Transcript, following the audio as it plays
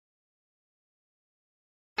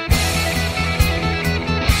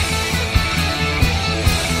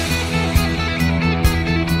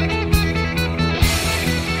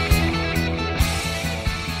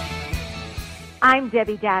I'm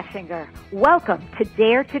Debbi Dachinger. Welcome to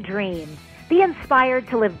Dare to Dream. Be inspired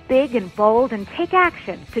to live big and bold and take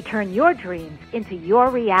action to turn your dreams into your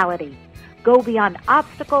reality. Go beyond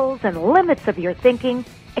obstacles and limits of your thinking.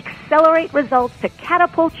 Accelerate results to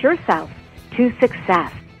catapult yourself to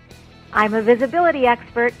success. I'm a visibility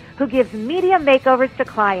expert who gives media makeovers to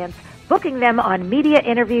clients, booking them on media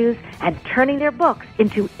interviews and turning their books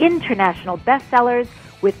into international bestsellers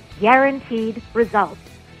with guaranteed results.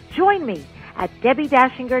 Join me at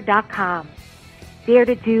DebbiDachinger.com. Dare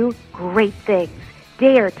to do great things.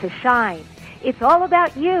 Dare to shine. It's all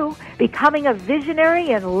about you becoming a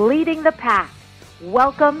visionary and leading the pack.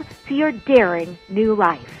 Welcome to your daring new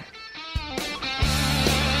life.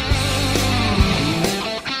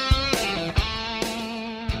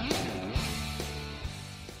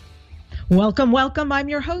 Welcome, welcome. I'm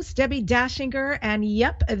your host, Debbi Dachinger, and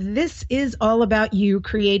yep, this is all about you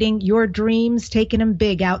creating your dreams, taking them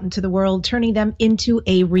big out into the world, turning them into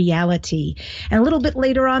a reality. And a little bit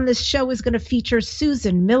later on, this show is going to feature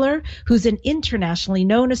Susan Miller, who's an internationally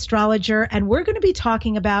known astrologer, and we're going to be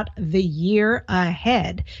talking about the year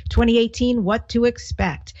ahead, 2018, what to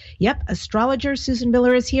expect. Yep, astrologer Susan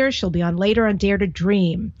Miller is here. She'll be on later on Dare to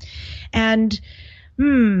Dream. And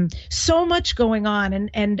so much going on.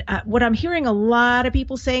 And what I'm hearing a lot of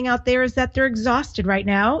people saying out there is that they're exhausted right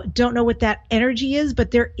now. Don't know what that energy is, but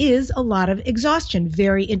there is a lot of exhaustion.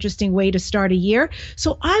 Very interesting way to start a year.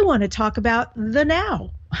 So I want to talk about the now.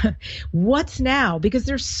 What's now? Because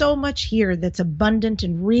there's so much here that's abundant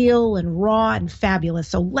and real and raw and fabulous.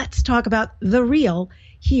 So let's talk about the real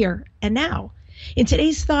here and now. In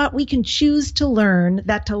today's thought, we can choose to learn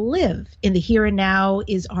that to live in the here and now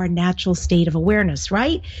is our natural state of awareness,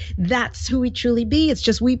 right? That's who we truly be. It's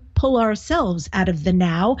just we pull ourselves out of the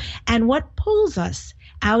now, and what pulls us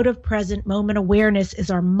out of present moment awareness is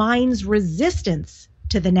our mind's resistance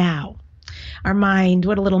to the now. Our mind,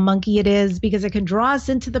 what a little monkey it is, because it can draw us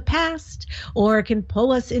into the past, or it can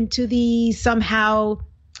pull us into the somehow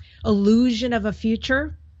illusion of a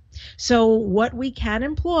future. So what we can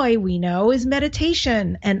employ, we know, is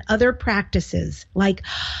meditation and other practices like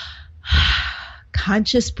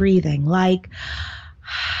conscious breathing, like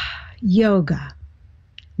yoga,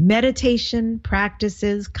 meditation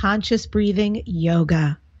practices, conscious breathing,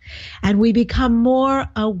 yoga. And we become more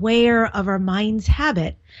aware of our mind's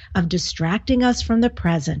habit of distracting us from the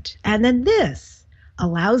present. And then this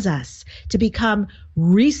allows us to become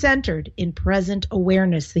recentered in present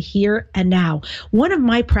awareness, the here and now. One of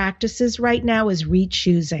my practices right now is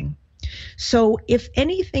re-choosing. So if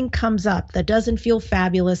anything comes up that doesn't feel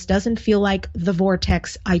fabulous, doesn't feel like the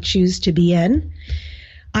vortex I choose to be in,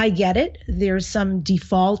 I get it. There's some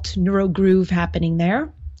default neurogroove happening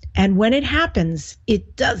there. And when it happens,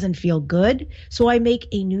 it doesn't feel good. So I make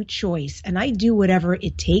a new choice and I do whatever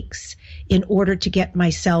it takes in order to get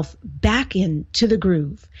myself back into the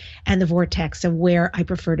groove and the vortex of where I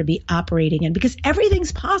prefer to be operating in. Because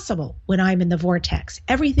everything's possible when I'm in the vortex.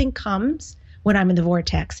 Everything comes when I'm in the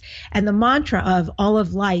vortex. And the mantra of all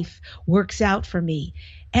of life works out for me.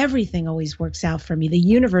 Everything always works out for me. The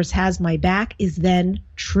universe has my back is then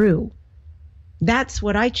true. That's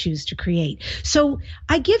what I choose to create. So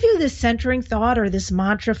I give you this centering thought or this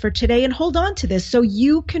mantra for today, and hold on to this so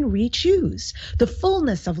you can re-choose. The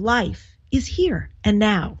fullness of life is here and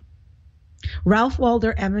now. Ralph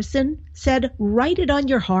Waldo Emerson said, write it on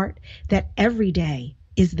your heart that every day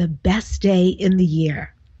is the best day in the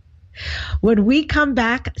year. When we come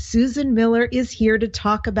back, Susan Miller is here to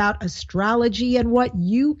talk about astrology and what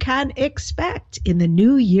you can expect in the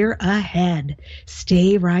new year ahead.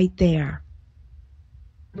 Stay right there.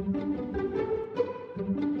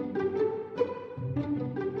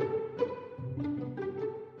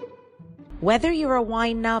 Whether you're a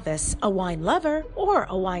wine novice, a wine lover, or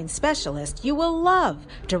a wine specialist, you will love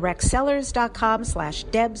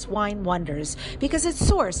directsellers.com/Deb's Wine Wonders because it's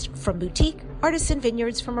sourced from boutique artisan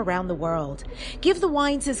vineyards from around the world. Give the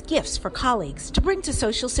wines as gifts for colleagues to bring to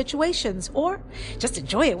social situations or just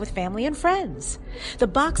enjoy it with family and friends. The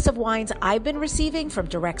box of wines I've been receiving from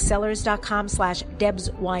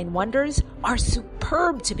directsellers.com/Deb's Wine Wonders are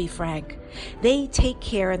superb, to be frank. They take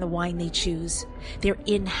care in the wine they choose. Their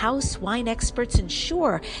in-house wine experts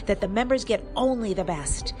ensure that the members get only the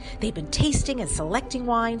best. They've been tasting and selecting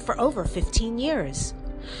wine for over 15 years.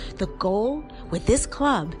 The goal with this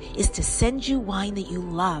club is to send you wine that you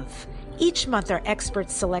love. Each month, our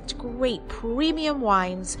experts select great premium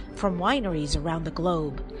wines from wineries around the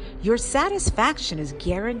globe. Your satisfaction is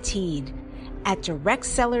guaranteed at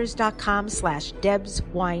directsellers.com/Deb's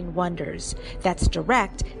Wine Wonders. That's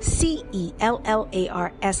direct,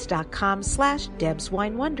 CELLARS.com/Deb's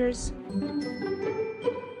Wine Wonders.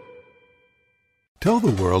 Tell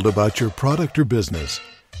the world about your product or business.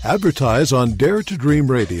 Advertise on Dare to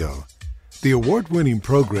Dream Radio. The award-winning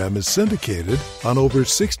program is syndicated on over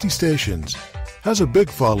 60 stations, has a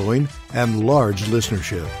big following, and large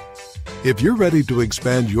listenership. If you're ready to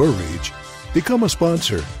expand your reach, become a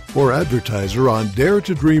sponsor or advertiser on Dare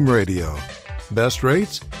to Dream Radio. Best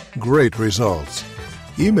rates? Great results.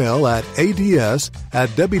 Email at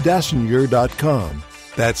ads@DebbiDachinger.com.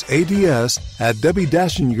 That's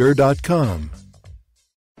ads@DebbiDachinger.com.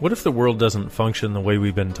 What if the world doesn't function the way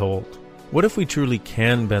we've been told? What if we truly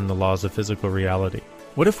can bend the laws of physical reality?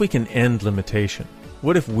 What if we can end limitation?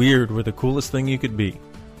 What if weird were the coolest thing you could be?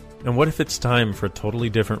 And what if it's time for a totally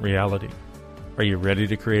different reality? Are you ready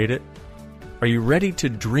to create it? Are you ready to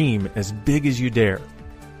dream as big as you dare?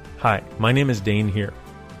 Hi, my name is Dane here.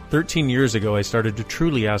 13 years ago, I started to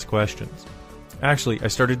truly ask questions. Actually, I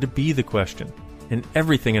started to be the question, and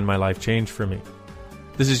everything in my life changed for me.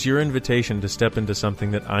 This is your invitation to step into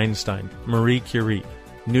something that Einstein, Marie Curie,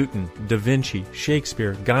 Newton, Da Vinci,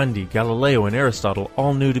 Shakespeare, Gandhi, Galileo, and Aristotle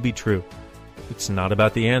all knew to be true. It's not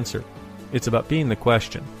about the answer. It's about being the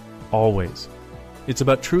question, always. It's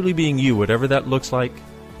about truly being you, whatever that looks like,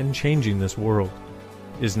 and changing this world.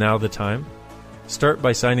 Is now the time? Start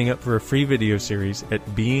by signing up for a free video series at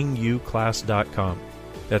beingyouclass.com.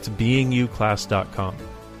 That's beingyouclass.com.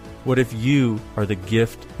 What if you are the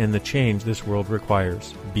gift and the change this world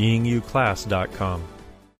requires? beingyouclass.com.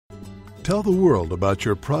 Tell the world about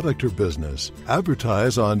your product or business.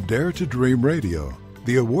 Advertise on Dare to Dream Radio.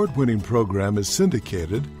 The award-winning program is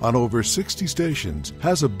syndicated on over 60 stations,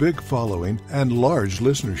 has a big following, and large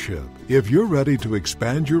listenership. If you're ready to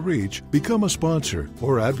expand your reach, become a sponsor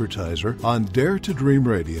or advertiser on Dare to Dream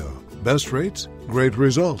Radio. Best rates? Great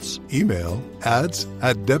results. Email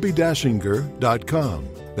ads@DebbiDachinger.com.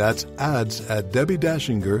 That's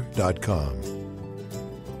ads@DebbiDachinger.com.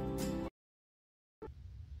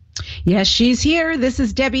 Yes, she's here. This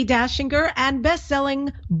is Debbi Dachinger, and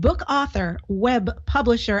best-selling book author, web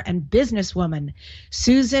publisher, and businesswoman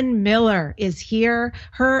Susan Miller is here.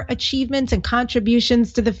 Her achievements and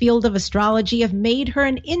contributions to the field of astrology have made her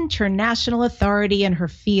an international authority in her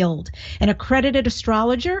field. An accredited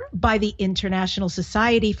astrologer by the International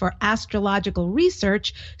Society for Astrological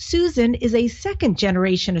Research, Susan is a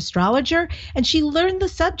second-generation astrologer, and she learned the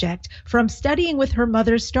subject from studying with her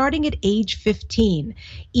mother starting at age 15.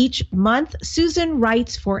 Each month, Susan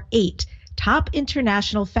writes for 8 top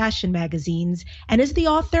international fashion magazines and is the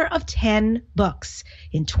author of 10 books.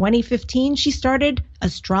 In 2015, she started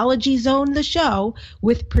Astrology Zone, the show,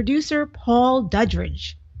 with producer Paul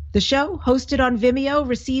Dudridge. The show, hosted on Vimeo,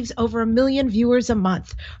 receives over 1 million viewers a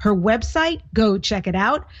month. Her website, go check it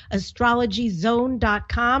out,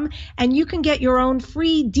 astrologyzone.com, and you can get your own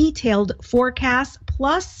free detailed forecast,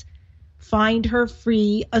 plus find her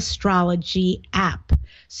free astrology app.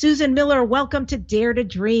 Susan Miller, welcome to Dare to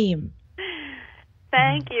Dream.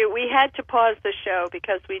 Thank you. We had to pause the show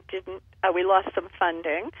because we lost some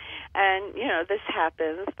funding, and this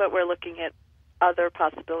happens. But we're looking at other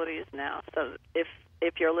possibilities now. So if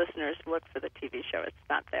your listeners look for the TV show, it's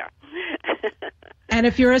not there. And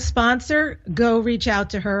if you're a sponsor, go reach out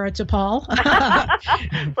to her or to Paul.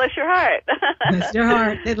 Bless your heart. Bless your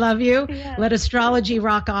heart. They love you. Yeah. Let astrology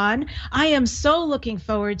rock on. I am so looking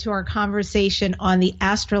forward to our conversation on the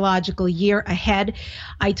astrological year ahead.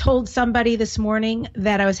 I told somebody this morning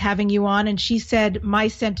that I was having you on, and she said my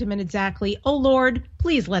sentiment exactly, oh, Lord,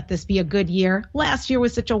 please let this be a good year. Last year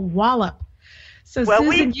was such a wallop. So, well,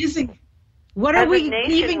 Susan, what are we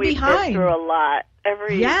leaving behind? We've been through a lot.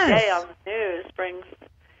 Every day on the news brings,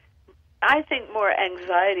 I think, more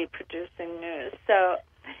anxiety-producing news. So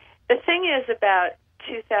the thing is about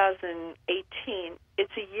 2018,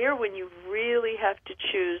 it's a year when you really have to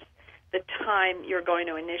choose the time you're going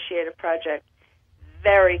to initiate a project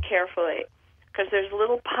very carefully, because there's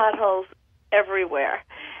little potholes everywhere,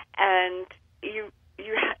 and your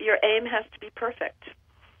aim has to be perfect.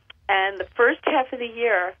 And the first half of the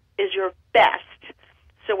year is your best.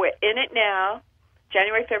 So we're in it now,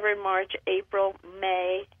 January, February, March, April,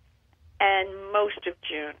 May, and most of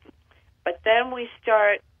June. But then we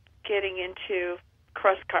start getting into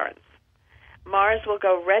cross currents. Mars will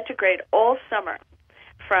go retrograde all summer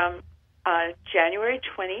from January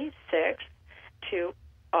 26th to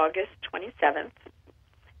August 27th.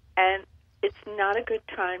 And it's not a good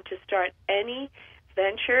time to start any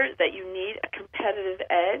venture that you need a competitive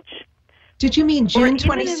edge. Did you mean June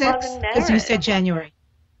 26th? Because you said January.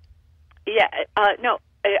 Yeah, no.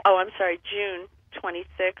 I'm sorry, June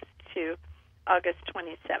 26th to August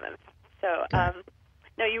 27th. So,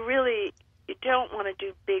 no, you don't want to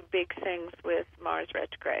do big things with Mars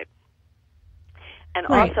retrograde. And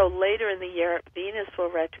Right. also later in the year, Venus will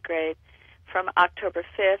retrograde from October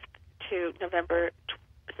 5th to November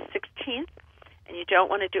 16th. And you don't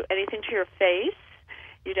want to do anything to your face.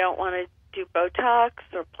 You don't want to do Botox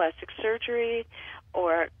or plastic surgery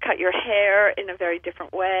or cut your hair in a very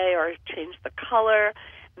different way or change the color.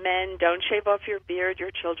 Men, don't shave off your beard.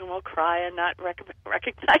 Your children will cry and not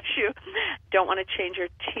recognize you. Don't want to change your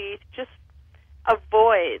teeth. Just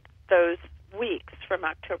avoid those weeks from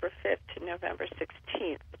October 5th to November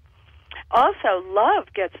 16th. Also,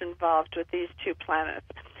 love gets involved with these two planets.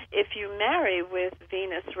 If you marry with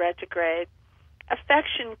Venus retrograde,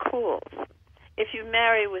 affection cools. If you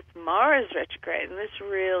marry with Mars retrograde, and this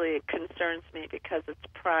really concerns me because it's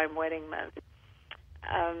prime wedding month,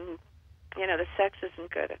 the sex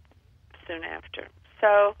isn't good soon after.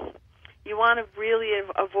 So you want to really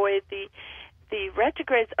avoid the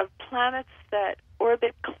retrogrades of planets that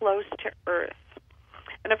orbit close to Earth.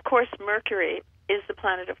 And, of course, Mercury is the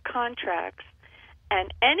planet of contracts.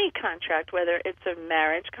 And any contract, whether it's a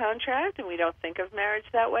marriage contract, and we don't think of marriage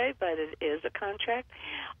that way, but it is a contract,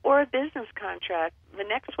 or a business contract, the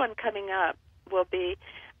next one coming up will be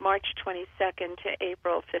March 22nd to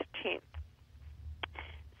April 15th.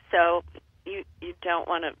 So you don't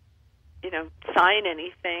want to, sign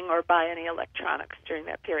anything or buy any electronics during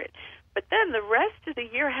that period. But then the rest of the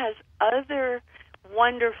year has other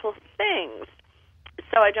wonderful things.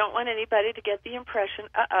 So I don't want anybody to get the impression,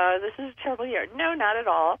 this is a terrible year. No, not at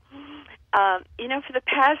all. For the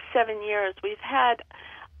past 7 years, we've had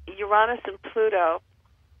Uranus and Pluto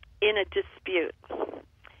in a dispute.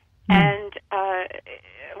 And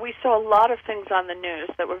we saw a lot of things on the news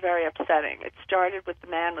that were very upsetting. It started with the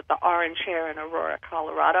man with the orange hair in Aurora,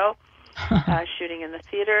 Colorado, shooting in the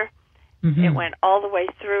theater. Mm-hmm. It went all the way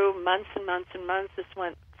through months and months and months. This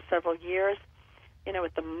went several years,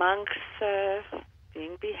 with the monks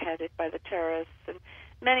being beheaded by the terrorists and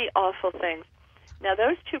many awful things. Now,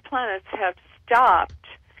 those two planets have stopped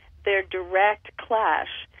their direct clash,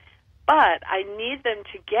 but I need them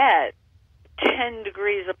to get 10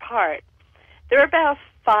 degrees apart. They're about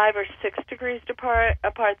 5 or 6 degrees apart.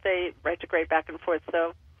 They retrograde back and forth,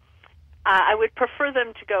 so I would prefer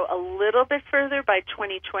them to go a little bit further. By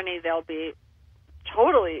 2020, they'll be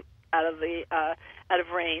totally out of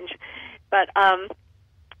range. But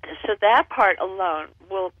so that part alone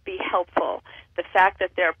will be helpful. The fact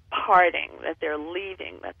that they're parting, that they're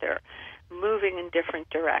leaving, that they're moving in different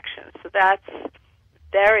directions. So that's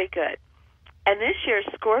very good. And this year,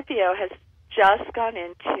 Scorpio has just gone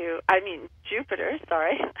into, Jupiter,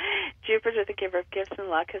 the giver of gifts and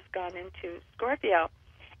luck, has gone into Scorpio.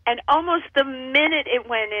 And almost the minute it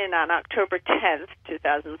went in on October 10th,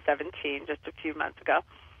 2017, just a few months ago,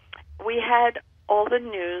 we had all the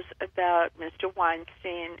news about Mr.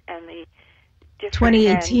 Weinstein and the different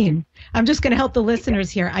 2018. I'm just going to help the listeners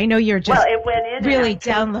here. I know you're just it went in really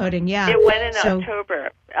downloading. Yeah, it went in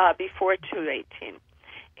October before 2018.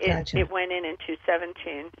 Gotcha. It went in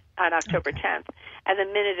 2017 on October 10th, and the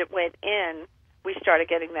minute it went in, we started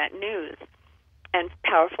getting that news, and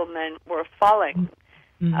powerful men were falling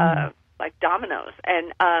like dominoes.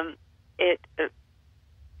 And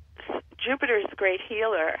Jupiter is the great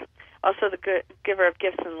healer, also the giver of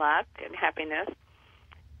gifts and luck and happiness.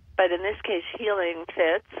 But in this case, healing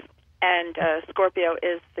fits, and Scorpio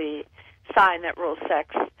is the sign that rules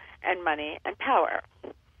sex and money and power.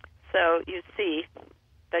 So you see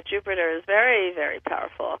that Jupiter is very, very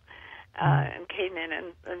powerful and came in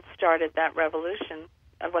and started that revolution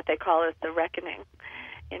of what they call it the reckoning,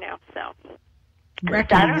 so.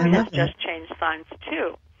 Saturn has just changed signs,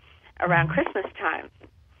 too, around Christmas time.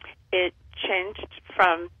 It changed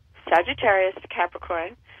from Sagittarius to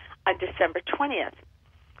Capricorn on December 20th.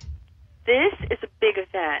 This is a big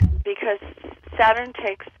event because Saturn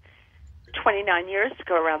takes 29 years to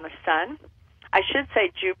go around the sun. I should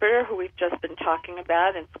say Jupiter, who we've just been talking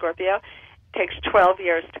about in Scorpio, takes 12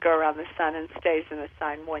 years to go around the sun and stays in the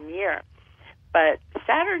sign 1 year. But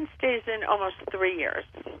Saturn stays in almost 3 years.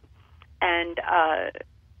 And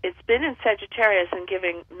it's been in Sagittarius and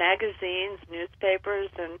giving magazines,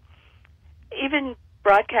 newspapers, and even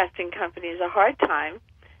broadcasting companies a hard time.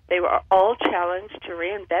 They were all challenged to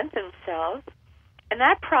reinvent themselves. And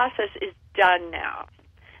that process is done now.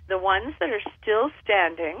 The ones that are still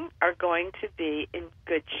standing are going to be in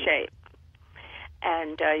good shape.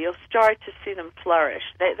 And you'll start to see them flourish.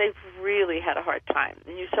 They've really had a hard time.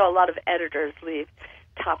 And you saw a lot of editors leave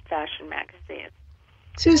top fashion magazines.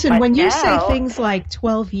 Susan, when you say things like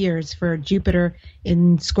 12 years for Jupiter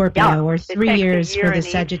in Scorpio or 3 years for the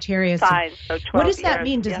Sagittarius, what does that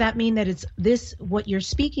mean? Does that mean that it's this, what you're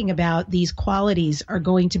speaking about, these qualities are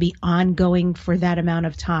going to be ongoing for that amount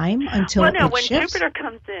of time until it when shifts? Jupiter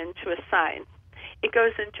comes into a sign, it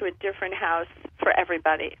goes into a different house for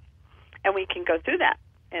everybody. And we can go through that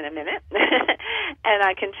in a minute. And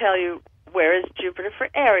I can tell you where is Jupiter for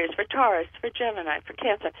Aries, for Taurus, for Gemini, for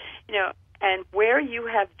Cancer, and where you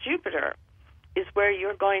have Jupiter is where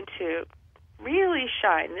you're going to really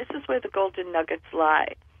shine. This is where the golden nuggets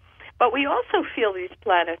lie. But we also feel these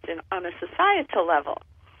planets on a societal level.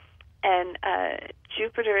 And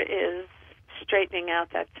Jupiter is straightening out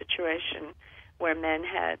that situation where men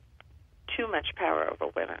had too much power over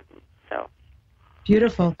women. So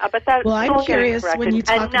beautiful. But I'm curious when you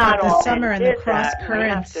talk about the summer and the cross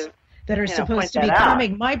currents that are supposed to be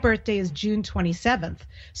coming. My birthday is June 27th,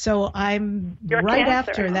 so I'm right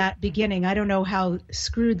after that beginning. I don't know how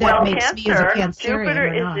screwed that makes me as a Cancerian.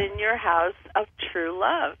 Jupiter is in your house of true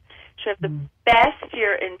love. So you have the best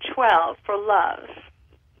year in 12 for love.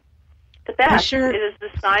 The best. It is the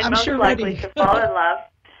sign most likely to fall in love.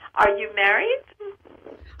 Are you married?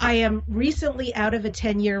 I am recently out of a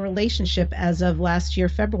 10-year relationship as of last year,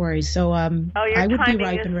 February, so I would be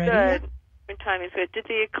ripe and ready. Good. Your timing is good. Did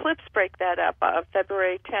the eclipse break that up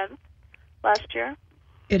February 10th last year?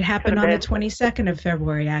 It happened on the 22nd of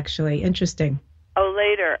February, actually. Interesting. Oh,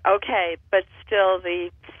 later. Okay, but still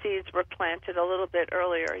the seeds were planted a little bit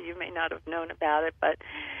earlier. You may not have known about it, but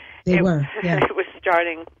it was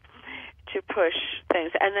starting to push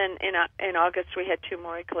things. And then in August we had 2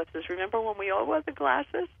 more eclipses. Remember when we all wore the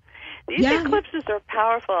glasses? These eclipses are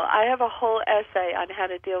powerful. I have a whole essay on how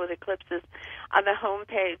to deal with eclipses on the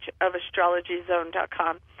homepage of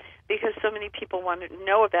astrologyzone.com because so many people want to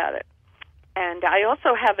know about it. And I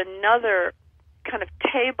also have another kind of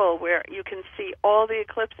table where you can see all the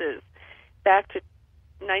eclipses back to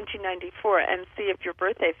 1994 and see if your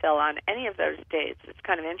birthday fell on any of those dates. It's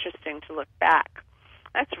kind of interesting to look back.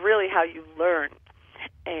 That's really how you learn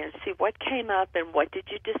and see what came up and what did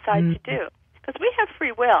you decide to do. Because we have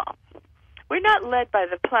free will. We're not led by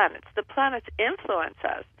the planets. The planets influence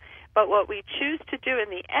us. But what we choose to do in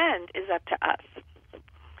the end is up to us.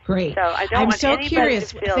 Great. So I'm so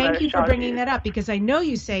curious. Thank you for bringing that up because I know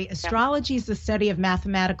you say astrology is the study of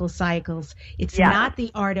mathematical cycles. It's not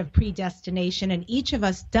the art of predestination, and each of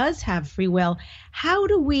us does have free will. How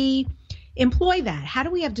do we employ that? How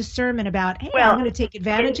do we have discernment about, hey, I'm going to take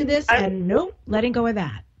advantage of this, and nope, letting go of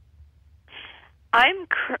that? I'm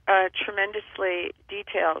tremendously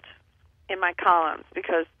detailed in my columns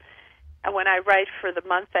because when I write for the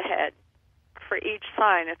month ahead, for each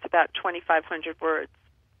sign, it's about 2,500 words,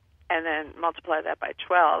 and then multiply that by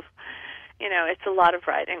 12. It's a lot of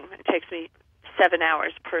writing. It takes me 7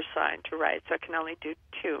 hours per sign to write, so I can only do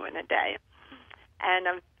 2 in a day. And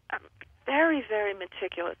I'm very, very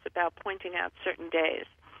meticulous about pointing out certain days.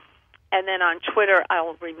 And then on Twitter, I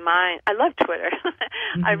love Twitter.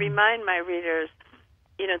 I remind my readers,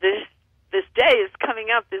 this day is coming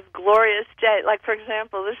up, this glorious day. Like, for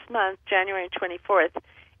example, this month, January 24th,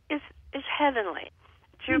 is heavenly.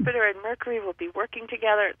 Jupiter and Mercury will be working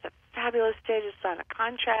together. It's a fabulous day to sign a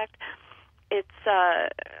contract. It's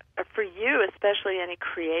for you, especially any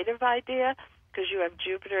creative idea, because you have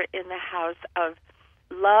Jupiter in the house of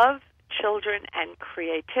love, children, and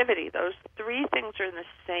creativity. Those 3 things are in the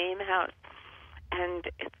same house. And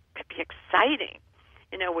it could be exciting,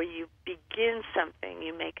 where you begin something,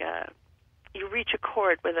 you reach a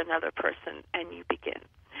chord with another person, and you begin.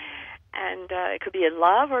 And it could be in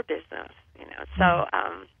love or business, So,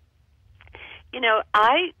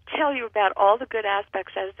 I tell you about all the good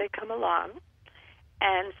aspects as they come along.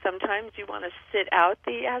 And sometimes you want to sit out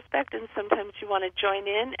the aspect, and sometimes you want to join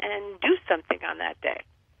in and do something on that day.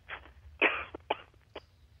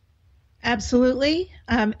 Absolutely.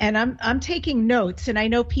 And I'm taking notes, and I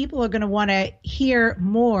know people are going to want to hear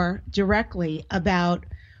more directly about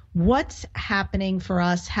what's happening for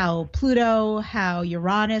us, how Pluto, how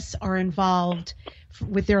Uranus are involved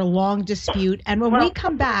with their long dispute. And when we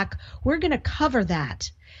come back, we're going to cover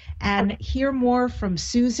that and hear more from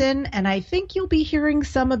Susan. And I think you'll be hearing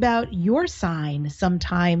some about your sign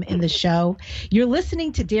sometime in the show. You're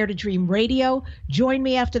listening to Dare to Dream Radio. Join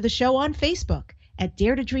me after the show on Facebook at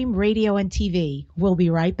Dare to Dream Radio and TV. We'll be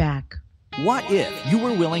right back. What if you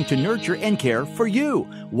were willing to nurture and care for you?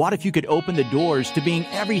 What if you could open the doors to being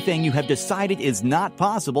everything you have decided is not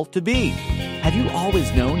possible to be? Have you always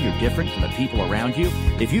known you're different from the people around you?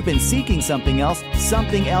 If you've been seeking something else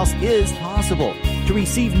is possible. To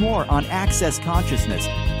receive more on Access Consciousness,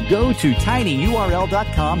 go to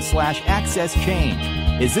tinyurl.com/accesschange.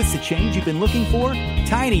 Is this the change you've been looking for?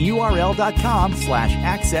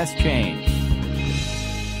 tinyurl.com/access change.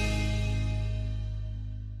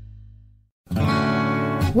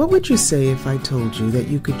 What would you say if I told you that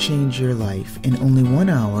you could change your life in only 1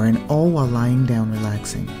 hour and all while lying down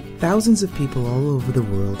relaxing? Thousands of people all over the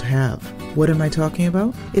world have. What am I talking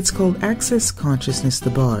about? It's called Access Consciousness,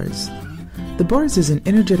 the bars. The bars is an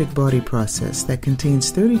energetic body process that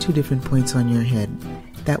contains 32 different points on your head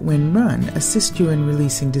that, when run, assist you in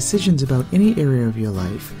releasing decisions about any area of your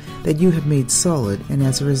life that you have made solid and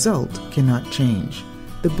as a result cannot change.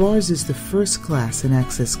 The bars is the first class in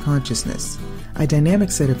Access Consciousness, a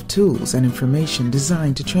dynamic set of tools and information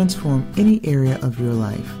designed to transform any area of your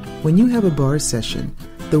life. When you have a bar session,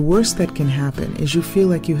 the worst that can happen is you feel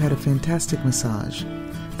like you had a fantastic massage.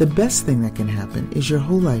 The best thing that can happen is your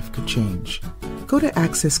whole life could change. Go to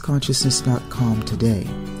accessconsciousness.com today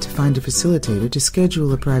to find a facilitator to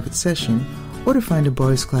schedule a private session or to find a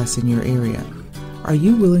bars class in your area. Are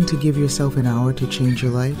you willing to give yourself an hour to change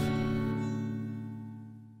your life?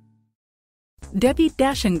 Debbi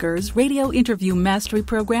Dachinger's Radio Interview Mastery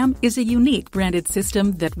Program is a unique branded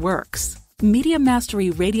system that works.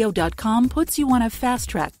 MediaMasteryRadio.com puts you on a fast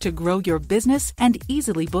track to grow your business and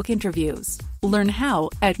easily book interviews. Learn how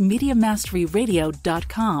at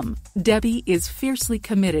MediaMasteryRadio.com. Debbi is fiercely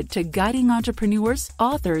committed to guiding entrepreneurs,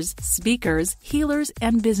 authors, speakers, healers,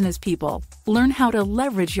 and business people. Learn how to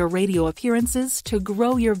leverage your radio appearances to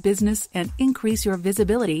grow your business and increase your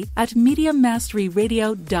visibility at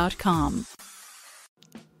MediaMasteryRadio.com.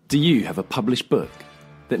 Do you have a published book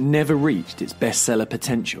that never reached its bestseller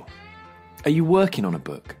potential? Are you working on a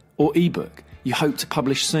book or ebook you hope to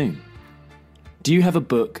publish soon? Do you have a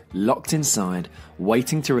book locked inside,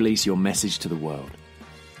 waiting to release your message to the world?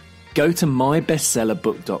 Go to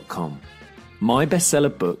mybestsellerbook.com. My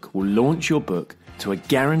Bestseller Book will launch your book to a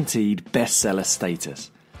guaranteed bestseller status.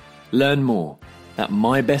 Learn more at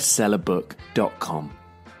mybestsellerbook.com.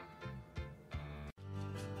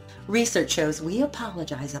 Research shows we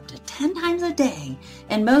apologize up to 10 times a day,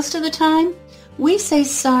 and most of the time, we say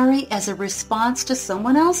sorry as a response to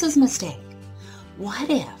someone else's mistake. What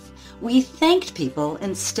if we thanked people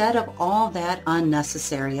instead of all that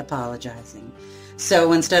unnecessary apologizing?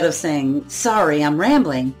 So instead of saying, sorry, I'm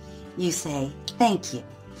rambling, you say, thank you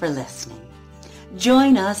for listening.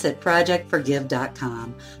 Join us at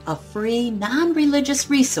ProjectForgive.com, a free, non-religious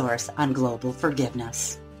resource on global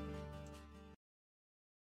forgiveness.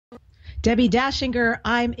 Debbi Dachinger,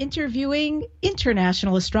 I'm interviewing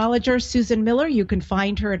international astrologer Susan Miller. You can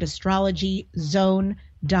find her at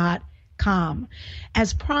astrologyzone.com.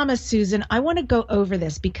 As promised, Susan, I want to go over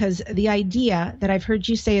this because the idea that I've heard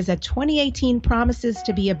you say is that 2018 promises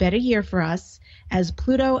to be a better year for us as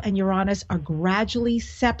Pluto and Uranus are gradually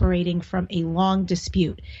separating from a long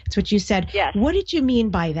dispute. That's what you said. Yes. What did you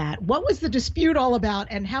mean by that? What was the dispute all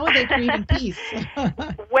about, and how are they creating peace?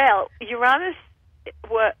 Well, Uranus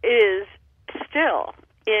is still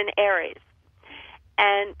in Aries,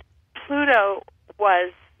 and Pluto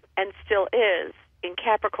was and still is in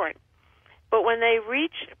Capricorn. But when they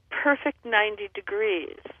reach perfect 90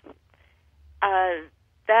 degrees,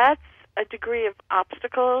 that's a degree of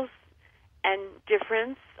obstacles and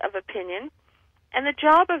difference of opinion. And the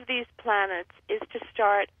job of these planets is to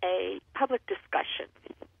start a public discussion.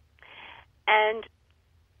 And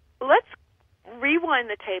let's rewind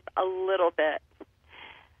the tape a little bit.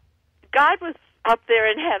 God was up there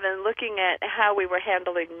in heaven looking at how we were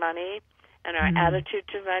handling money and our attitude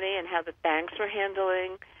to money and how the banks were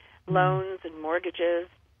handling loans and mortgages.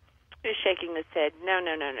 He was shaking his head. No.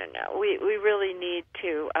 We really need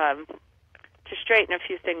to straighten a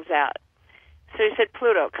few things out. So he said,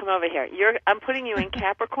 Pluto, come over here. I'm putting you in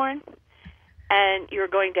Capricorn, and you're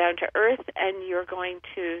going down to Earth, and you're going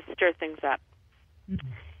to stir things up.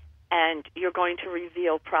 And you're going to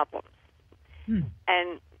reveal problems.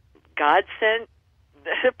 And God sent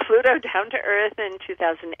Pluto down to Earth in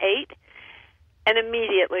 2008, and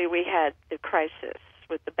immediately we had the crisis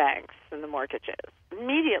with the banks and the mortgages.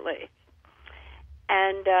 Immediately.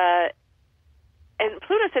 And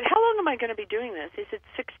Pluto said, how long am I going to be doing this? He said,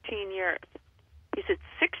 16 years. He said,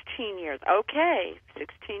 16 years. Okay,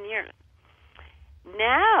 16 years.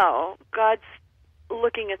 Now, God's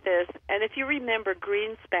looking at this, and if you remember,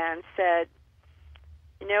 Greenspan said,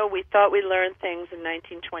 we thought we learned things in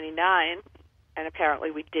 1929, and apparently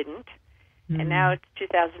we didn't. And now it's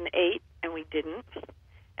 2008, and we didn't.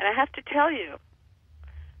 And I have to tell you,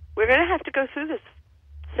 we're going to have to go through this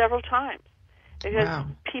several times because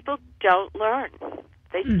people don't learn.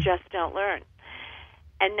 They just don't learn.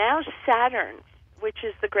 And now Saturn, which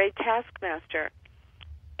is the great taskmaster,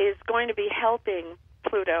 is going to be helping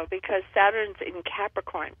Pluto because Saturn's in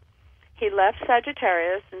Capricorn. He left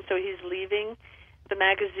Sagittarius, and so he's leaving the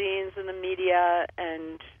magazines and the media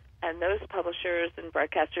and those publishers and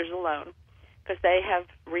broadcasters alone because they have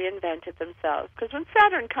reinvented themselves. Because when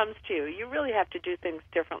Saturn comes to you, you really have to do things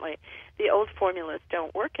differently. The old formulas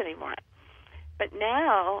don't work anymore. But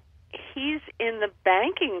now he's in the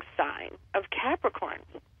banking sign of Capricorn.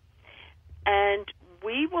 And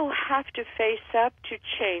we will have to face up to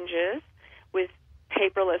changes with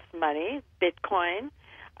paperless money, Bitcoin,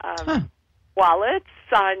 wallets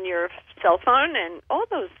on your cell phone, and all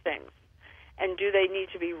those things. And do they need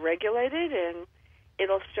to be regulated? And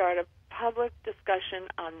it'll start a public discussion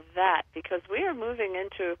on that because we are moving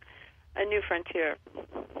into a new frontier.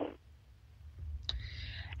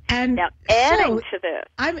 And now, adding to this,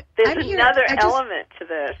 there's another element to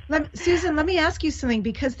this. Susan, let me ask you something,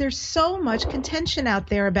 because there's so much contention out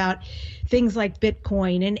there about things like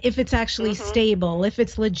Bitcoin and if it's actually stable, if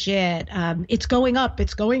it's legit, it's going up,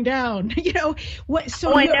 it's going down. You know what?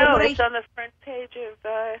 So I know it's on the front page of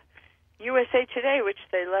USA Today, which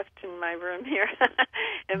they left in my room here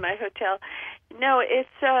in my hotel. No, it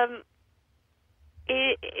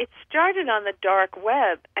started on the dark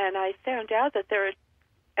web, and I found out that there are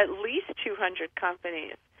at least 200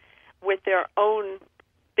 companies with their own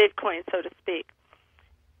Bitcoin, so to speak.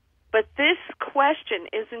 But this question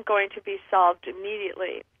isn't going to be solved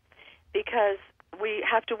immediately because we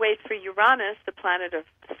have to wait for Uranus, the planet of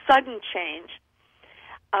sudden change.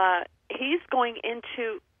 He's going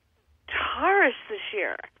into Taurus this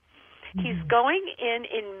year. He's going in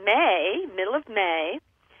May, middle of May,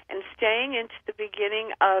 and staying into the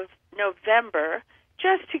beginning of November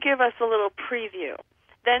just to give us a little preview.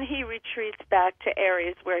 Then he retreats back to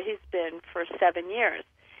Aries where he's been for 7 years.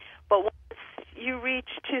 But once you reach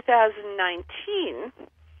 2019,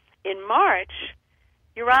 in March,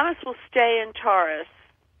 Uranus will stay in Taurus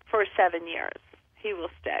for 7 years. He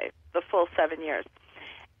will stay the full 7 years.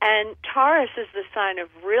 And Taurus is the sign of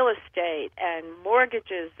real estate and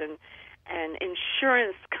mortgages and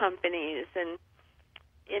insurance companies and,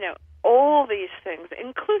 you know, all these things,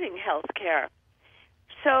 including healthcare.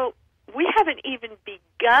 So we haven't even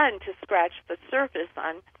begun to scratch the surface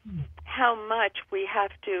on how much we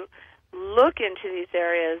have to look into these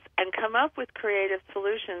areas and come up with creative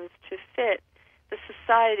solutions to fit the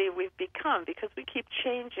society we've become, because we keep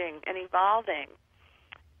changing and evolving.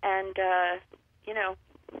 And, you know,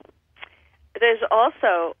 there's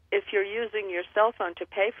also, if you're using your cell phone to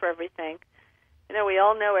pay for everything, you know, we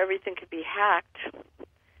all know everything could be hacked,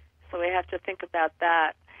 so we have to think about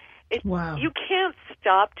that. Wow. You can't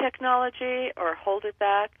stop technology or hold it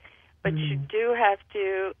back, but you do have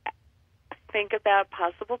to think about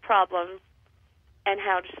possible problems and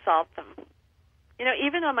how to solve them. You know,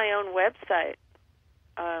 even on my own website,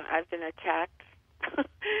 I've been attacked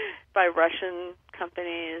by Russian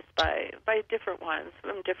companies, by different ones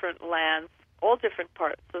from different lands, all different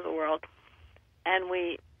parts of the world, and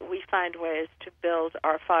we find ways to build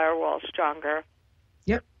our firewall stronger.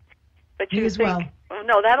 Yep. But you as think, well.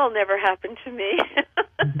 No, that'll never happen to me.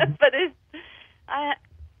 But I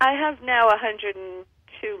have now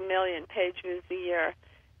 102 million page views a year,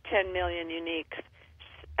 10 million uniques,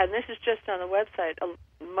 and this is just on the website.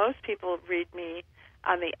 Most people read me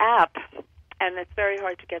on the app, and it's very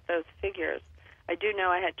hard to get those figures. I do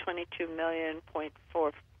know I had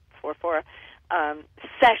 22.444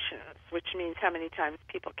 sessions, which means how many times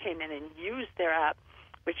people came in and used their app,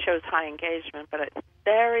 which shows high engagement, but it's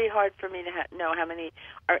very hard for me to know how many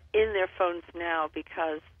are in their phones now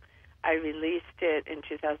because I released it in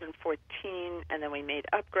 2014, and then we made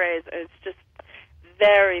upgrades. It's just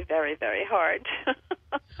very, very, very hard.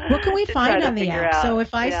 What can we find on the app? So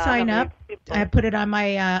if I sign up, I put it on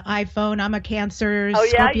my iPhone. I'm a Cancer,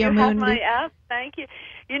 Scorpio you moon. have my app? Thank you.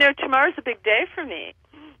 You know, tomorrow's a big day for me.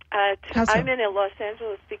 How so? I'm in Los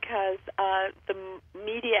Angeles because the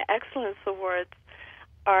Media Excellence Awards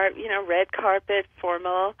are, you know, red carpet,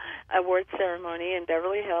 formal award ceremony in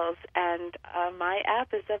Beverly Hills, and my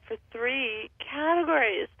app is up for 3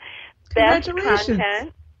 categories. Best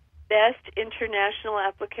content, best international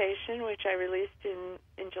application, which I released in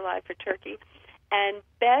July for Turkey, and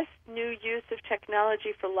best new use of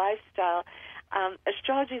technology for lifestyle.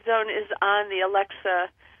 Astrology Zone is on the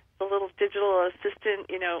Alexa, the little digital assistant,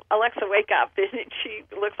 you know, Alexa, wake up. She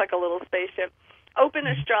looks like a little spaceship. Open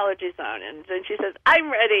Astrology Zone, and then she says,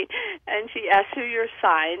 I'm ready, and she asks you your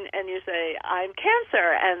sign, and you say, I'm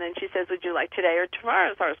Cancer, and then she says, would you like today or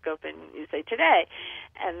tomorrow's horoscope, and you say today,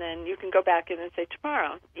 and then you can go back in and say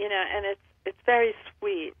tomorrow, you know, and it's very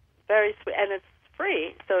sweet, and it's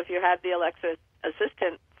free, so if you have the Alexa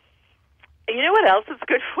assistant, you know what else it's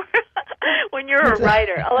good for? When you're a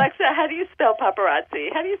writer. Alexa, how do you spell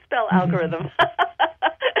paparazzi? How do you spell algorithm?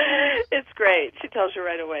 It's great. She tells you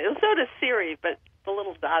right away. And so does Siri, but the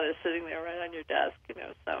little dot is sitting there right on your desk,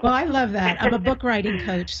 so. Well, I love that. I'm a book writing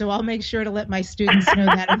coach, so I'll make sure to let my students know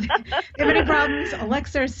that. If they have any problems,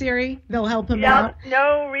 Alexa or Siri, they'll help them out.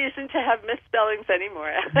 No reason to have misspellings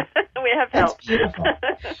anymore. We have help. That's beautiful.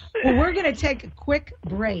 Well, we're going to take a quick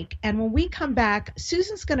break, and when we come back,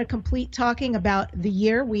 Susan's going to complete talking about the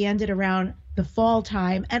year. We ended around the fall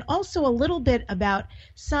time, and also a little bit about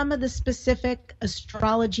some of the specific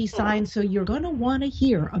astrology signs, so you're going to want to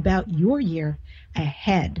hear about your year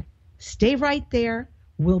ahead. Stay right there.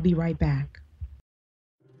 We'll be right back.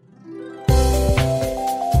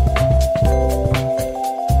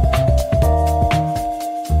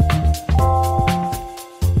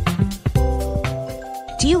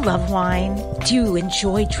 Do you love wine? Do you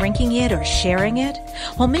enjoy drinking it or sharing it?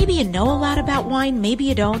 Well, maybe you know a lot about wine, maybe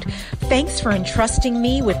you don't. Thanks for entrusting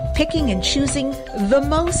me with picking and choosing the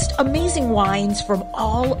most amazing wines from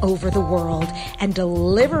all over the world and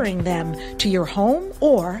delivering them to your home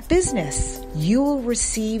or business. You will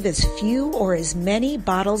receive as few or as many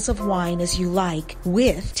bottles of wine as you like,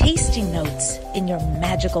 with tasting notes in your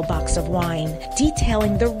magical box of wine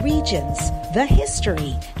detailing the regions, the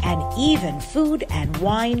history, and even food and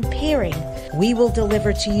wine pairing. We will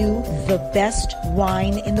deliver to you the best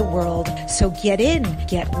wine in the world. So get in,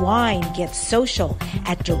 get wine, get social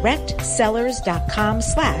at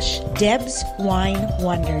directsellers.com/Deb's Wine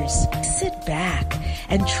Wonders. Sit back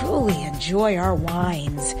and truly enjoy our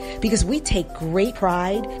wines, because we take great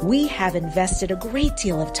pride. We have invested a great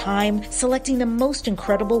deal of time selecting the most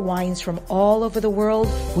incredible wines from all over the world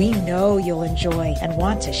we know you'll enjoy and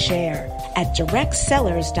want to share at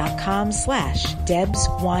directsellers.com/Deb's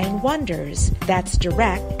Wine Wonders. That's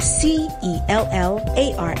direct,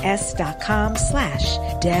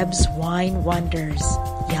 CELLARS.com/Deb's Wine Wonders.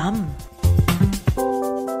 Yum.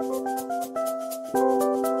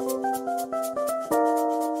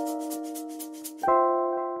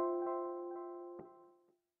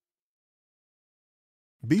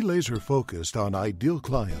 Be laser focused on ideal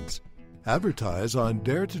clients. Advertise on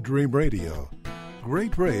Dare to Dream Radio.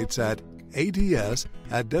 Great rates at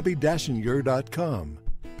ads@DebbiDachinger.com.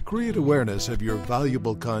 Create awareness of your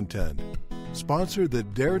valuable content. Sponsor the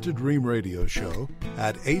Dare to Dream Radio show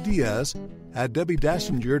at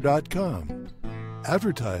ads@DebbiDachinger.com.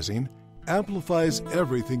 Advertising amplifies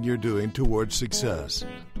everything you're doing towards success.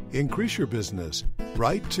 Increase your business.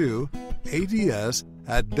 Write to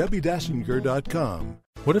ads@DebbiDachinger.com.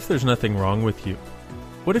 What if there's nothing wrong with you?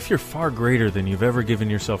 What if you're far greater than you've ever given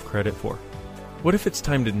yourself credit for? What if it's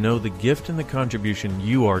time to know the gift and the contribution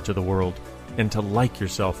you are to the world, and to like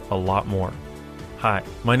yourself a lot more? Hi,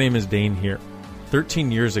 my name is Dane here.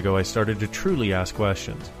 13 years ago, I started to truly ask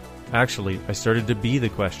questions. Actually, I started to be the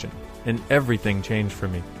question, and everything changed for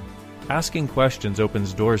me. Asking questions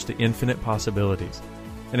opens doors to infinite possibilities.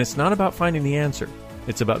 And it's not about finding the answer,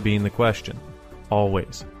 it's about being the question.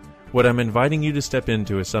 Always. What I'm inviting you to step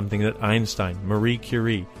into is something that Einstein, Marie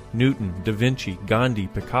Curie, Newton, Da Vinci, Gandhi,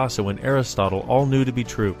 Picasso, and Aristotle all knew to be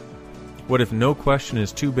true. What if no question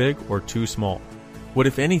is too big or too small? What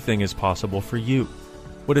if anything is possible for you?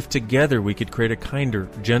 What if together we could create a kinder,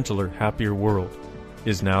 gentler, happier world?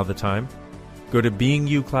 Is now the time? Go to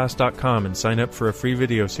beingyouclass.com and sign up for a free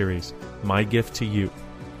video series, My Gift to You.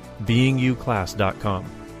 beingyouclass.com.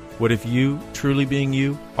 What if you, truly being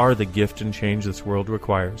you, are the gift and change this world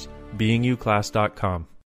requires? beingyouclass.com.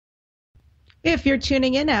 If you're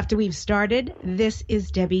tuning in after we've started, this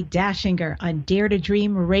is Debbi Dachinger on Dare to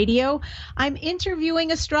Dream Radio. I'm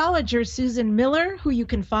interviewing astrologer Susan Miller, who you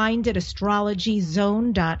can find at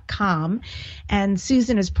astrologyzone.com. And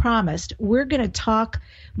Susan has promised we're going to talk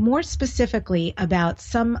more specifically about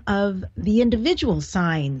some of the individual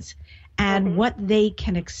signs and what they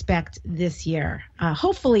can expect this year.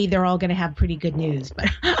 Hopefully, they're all going to have pretty good news.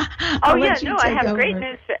 But I have great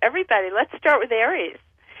news for everybody. Let's start with Aries.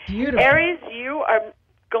 Beautiful. Aries, you are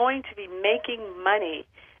going to be making money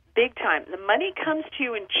big time. The money comes to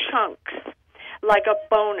you in chunks, like a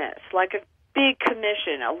bonus, like a big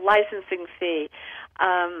commission, a licensing fee,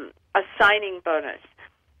 a signing bonus.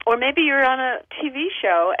 Or maybe you're on a TV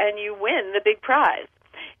show and you win the big prize.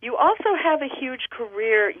 You also have a huge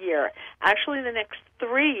career year. Actually, the next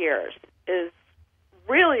 3 years is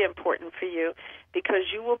really important for you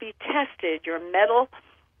because you will be tested. Your mettle,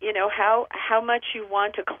 how much you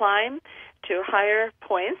want to climb to higher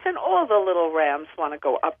points, and all the little rams want to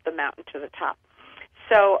go up the mountain to the top.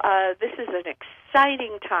 So this is an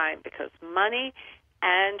exciting time because money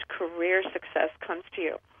and career success comes to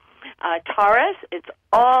you. Taurus, it's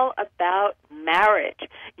all about marriage.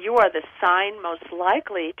 You are the sign most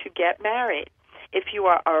likely to get married. If you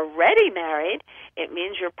are already married, it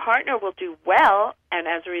means your partner will do well, and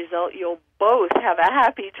as a result, you'll both have a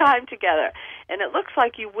happy time together. And it looks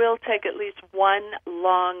like you will take at least one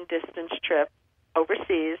long-distance trip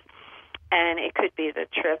overseas, and it could be the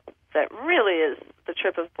trip that really is the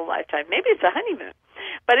trip of the lifetime. Maybe it's a honeymoon.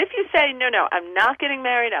 But if you say, no, I'm not getting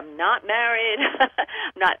married, I'm not married, I'm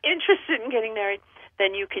not interested in getting married,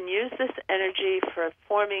 then you can use this energy for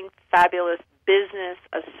forming fabulous business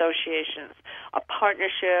associations, a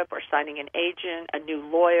partnership or signing an agent, a new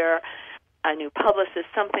lawyer, a new publicist,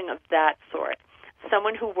 something of that sort,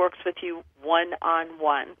 someone who works with you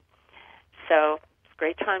one-on-one. So it's a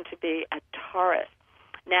great time to be a Taurus.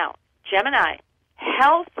 Now, Gemini,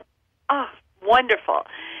 health, wonderful.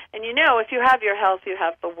 And you know, if you have your health, you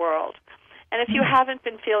have the world. And if you haven't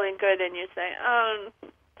been feeling good and you say,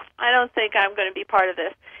 I don't think I'm going to be part of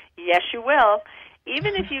this, yes, you will.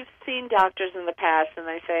 Even if you've seen doctors in the past and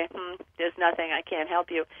they say, there's nothing, I can't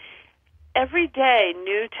help you. Every day,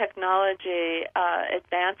 new technology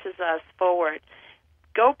advances us forward.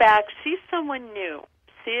 Go back, see someone new.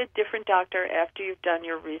 See a different doctor after you've done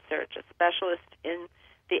your research, a specialist in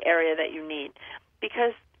the area that you need.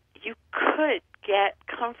 Because you could get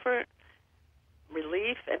comfort,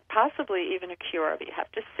 relief, and possibly even a cure. You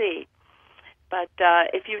have to see. But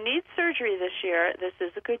if you need surgery this year, this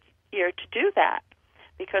is a good year to do that,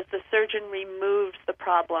 because the surgeon removes the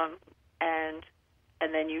problem and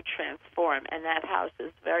then you transform, and that house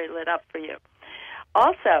is very lit up for you.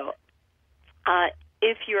 Also,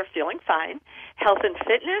 if you're feeling fine, health and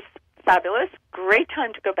fitness, fabulous, great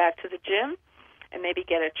time to go back to the gym and maybe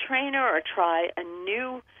get a trainer or try a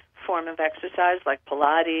new form of exercise like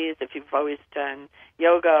Pilates, if you've always done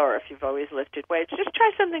yoga or if you've always lifted weights. Just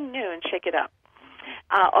try something new and shake it up.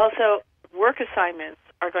 Also, work assignments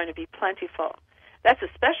are going to be plentiful. That's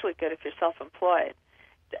especially good if you're self-employed.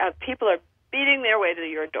 People are beating their way to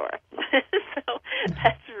your door. So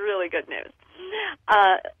that's really good news.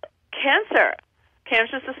 Cancer.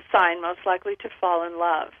 Cancer is a sign most likely to fall in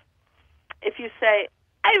love. If you say,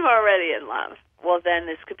 I'm already in love, well, then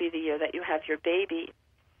this could be the year that you have your baby.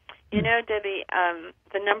 You know, Debbie,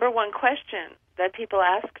 the number one question that people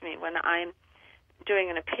ask me when I'm doing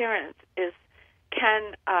an appearance is,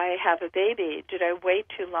 can I have a baby? Did I wait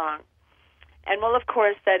too long? And, well, of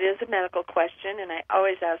course, that is a medical question, and I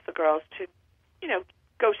always ask the girls to,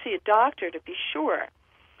 go see a doctor to be sure.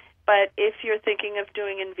 But if you're thinking of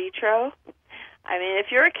doing in vitro, I mean,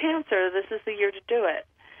 if you're a Cancer, this is the year to do it.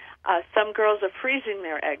 Some girls are freezing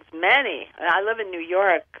their eggs. Many. I live in New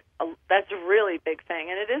York. That's a really big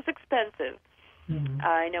thing, and it is expensive. Mm-hmm.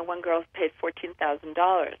 I know one girl paid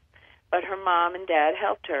 $14,000, but her mom and dad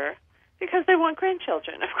helped her because they want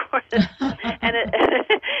grandchildren, of course. And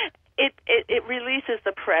it releases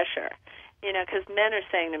the pressure, because men are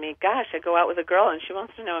saying to me, gosh, I go out with a girl and she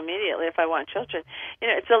wants to know immediately if I want children.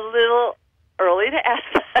 It's a little early to ask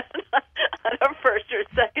that on a first or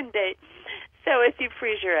second date. So if you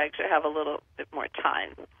freeze your eggs, you have a little bit more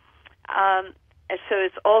time. And so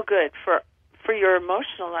it's all good for your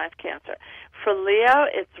emotional life, Cancer. For Leo,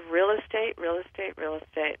 it's real estate, real estate, real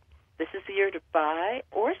estate. This is the year to buy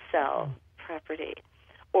or sell property.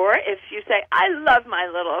 Or if you say, I love my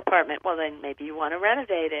little apartment, well, then maybe you want to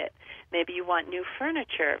renovate it. Maybe you want new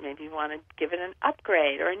furniture. Maybe you want to give it an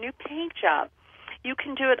upgrade or a new paint job. You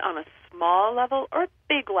can do it on a small level or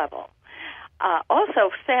big level.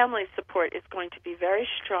 Also, family support is going to be very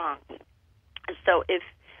strong. So if,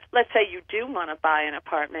 let's say you do want to buy an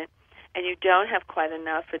apartment and you don't have quite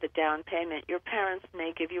enough for the down payment, your parents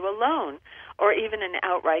may give you a loan or even an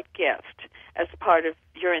outright gift as part of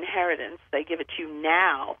your inheritance. They give it to you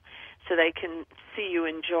now so they can see you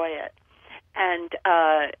enjoy it. And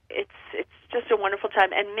it's just a wonderful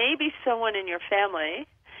time. And maybe someone in your family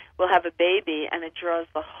will have a baby, and it draws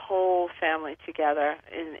the whole family together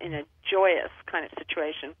in a joyous kind of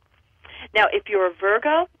situation. Now, if you're a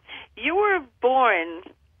Virgo, you were born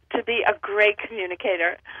to be a great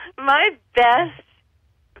communicator. My best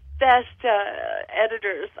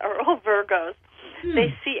editors are all Virgos.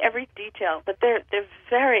 They see every detail, but they're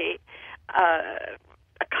very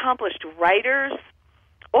accomplished writers,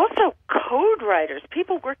 also code writers,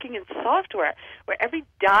 people working in software where every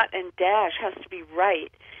dot and dash has to be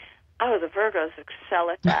right. Oh, the Virgos excel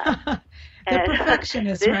at that. The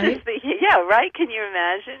perfectionists, right? Yeah, right? Can you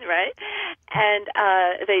imagine, right? And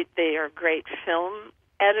they are great film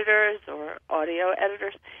editors or audio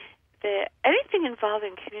editors. Anything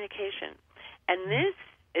involving communication. And this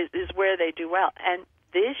is where they do well. And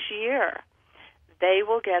this year, they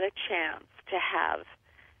will get a chance to have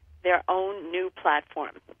their own new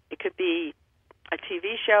platform. It could be a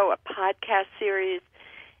TV show, a podcast series.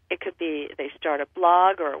 It could be they start a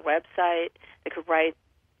blog or a website. They could write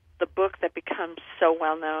the book that becomes so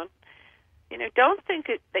well known. Don't think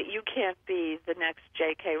that you can't be the next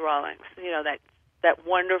J.K. Rowling. That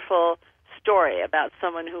wonderful story about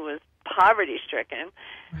someone who was poverty-stricken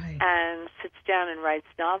and sits down and writes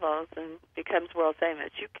novels and becomes world famous.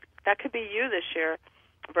 That could be you this year.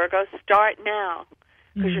 Virgo, start now,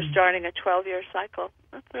 because you're starting a 12-year cycle.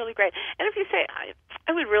 That's really great. And if you say,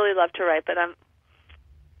 I would really love to write, but I'm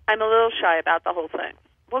a little shy about the whole thing.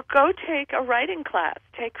 Well, go take a writing class.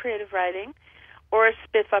 Take creative writing or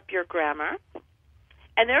spiff up your grammar.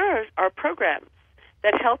 And there are programs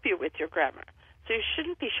that help you with your grammar. So you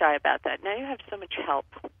shouldn't be shy about that. Now you have so much help.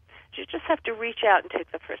 You just have to reach out and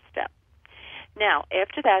take the first step. Now,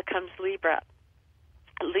 after that comes Libra.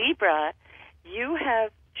 Libra, you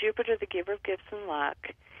have Jupiter, the giver of gifts and luck,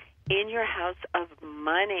 in your house of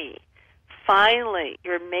money. Finally,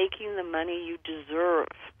 you're making the money you deserve.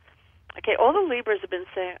 Okay, all the Libras have been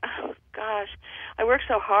saying, oh, gosh, I work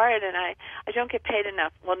so hard and I don't get paid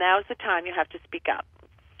enough. Well, now's the time you have to speak up.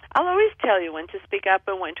 I'll always tell you when to speak up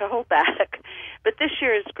and when to hold back. But this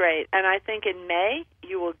year is great. And I think in May,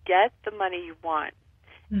 you will get the money you want.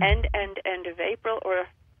 End of April or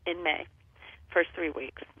in May, first 3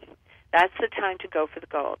 weeks. That's the time to go for the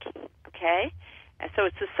gold, okay? And so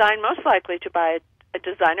it's the sign most likely to buy a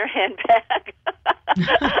designer handbag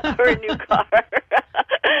or a new car.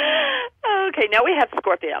 Okay, now we have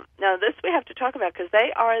Scorpio. Now this we have to talk about because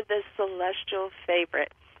they are the celestial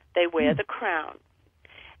favorite. They wear the crown.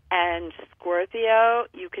 And Scorpio,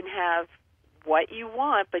 you can have what you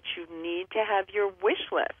want, but you need to have your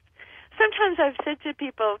wish list. Sometimes I've said to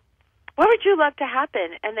people, what would you love to happen?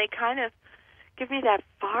 And they kind of give me that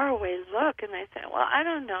faraway look, and they say, well, I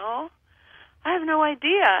don't know. I have no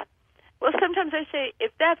idea. Well, sometimes I say,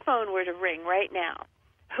 if that phone were to ring right now,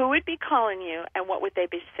 who would be calling you, and what would they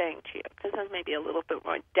be saying to you? Because that's maybe a little bit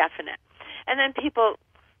more definite. And then people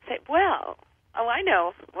say, well, I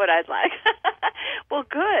know what I'd like. Well,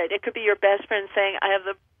 good. It could be your best friend saying, I have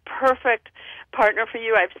the perfect partner for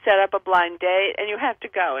you. I've set up a blind date, and you have to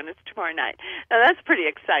go, and it's tomorrow night. Now, that's pretty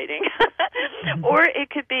exciting. Or it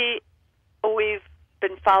could be, we've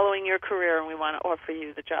been following your career, and we want to offer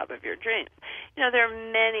you the job of your dreams. There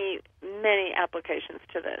are many, many applications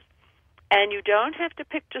to this. And you don't have to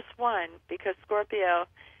pick just one, because Scorpio,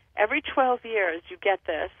 every 12 years you get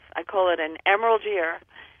this. I call it an emerald year.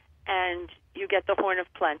 And you get the horn of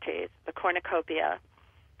plenty, the cornucopia.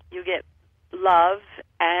 You get love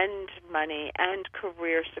and money and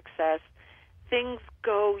career success. Things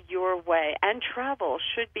go your way. And travel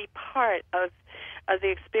should be part of the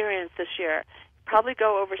experience this year. Probably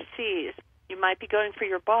go overseas. You might be going for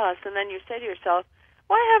your boss, and then you say to yourself,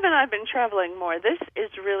 why haven't I been traveling more? This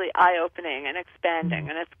is really eye-opening and expanding,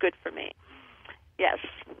 and it's good for me. Yes.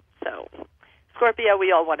 So, Scorpio,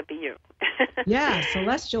 we all want to be you. Yeah,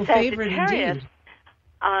 celestial favorite indeed.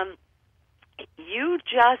 You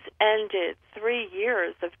just ended 3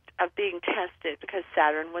 years of being tested because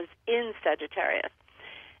Saturn was in Sagittarius.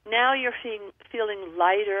 Now you're feeling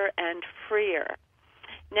lighter and freer.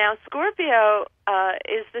 Now, Scorpio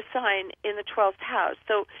is the sign in the 12th house.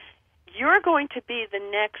 So you're going to be the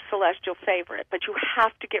next celestial favorite, but you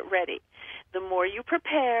have to get ready. The more you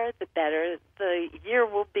prepare, the better the year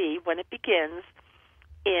will be when it begins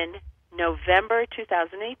in November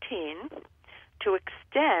 2018 to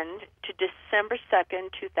extend to December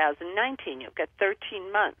 2nd, 2019. You'll get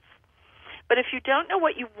 13 months. But if you don't know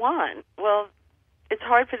what you want, well, it's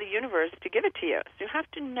hard for the universe to give it to you. So you have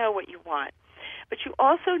to know what you want. But you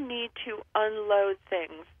also need to unload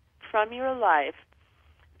things from your life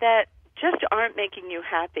that just aren't making you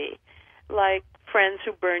happy, like friends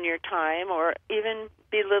who burn your time or even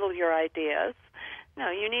belittle your ideas.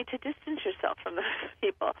 No, you need to distance yourself from those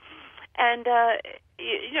people. And,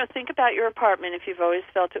 think about your apartment. If you've always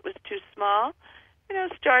felt it was too small,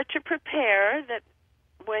 start to prepare that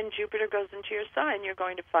when Jupiter goes into your sign, you're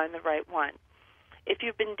going to find the right one. If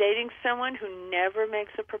you've been dating someone who never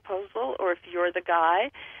makes a proposal, or if you're the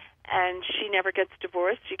guy and she never gets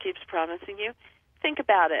divorced, she keeps promising you, think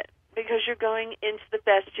about it, because you're going into the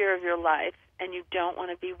best year of your life, and you don't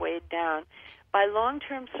want to be weighed down by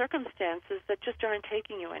long-term circumstances that just aren't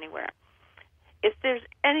taking you anywhere. If there's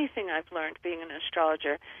anything I've learned being an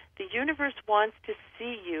astrologer, the universe wants to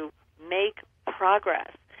see you make progress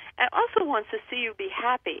and also wants to see you be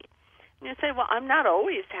happy. And you say, well, I'm not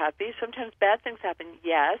always happy. Sometimes bad things happen.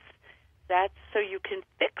 Yes, that's so you can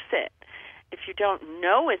fix it. If you don't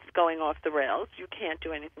know it's going off the rails, you can't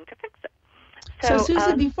do anything to fix it. So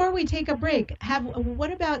Susan, before we take a break,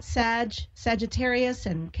 what about Sagittarius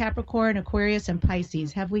and Capricorn, Aquarius, and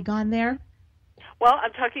Pisces? Have we gone there? Well,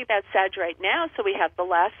 I'm talking about Sag right now, so we have the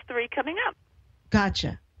last 3 coming up.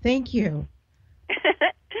 Gotcha. Thank you.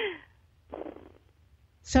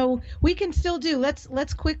 So we can still do,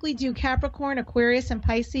 let's quickly do Capricorn, Aquarius, and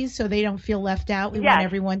Pisces so they don't feel left out. We want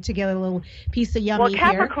everyone to get a little piece of yummy Well,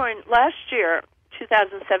 Capricorn, last year,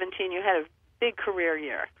 2017, you had a big career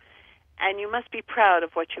year, and you must be proud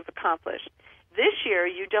of what you've accomplished. This year,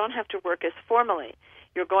 you don't have to work as formally.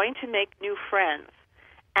 You're going to make new friends,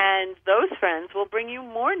 and those friends will bring you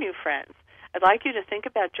more new friends. I'd like you to think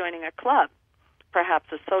about joining a club, perhaps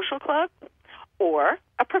a social club or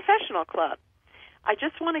a professional club. I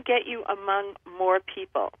just want to get you among more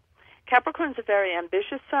people. Capricorn's a very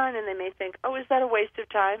ambitious sign, and they may think, oh, is that a waste of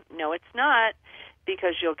time? No, it's not,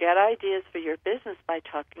 because you'll get ideas for your business by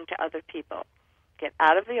talking to other people. Get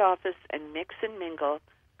out of the office and mix and mingle,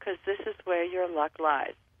 because this is where your luck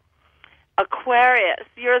lies. Aquarius,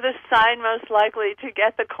 you're the sign most likely to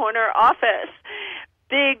get the corner office.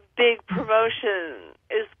 Big promotion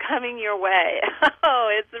is coming your way. Oh,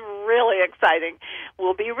 it's really exciting.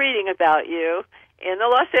 We'll be reading about you in the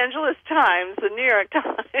Los Angeles Times, the New York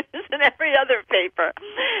Times, and every other paper.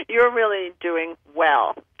 You're really doing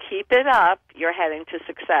well. Keep it up. You're heading to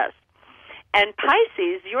success. And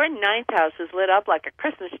Pisces, your 9th house is lit up like a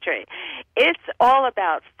Christmas tree. It's all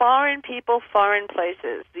about foreign people, foreign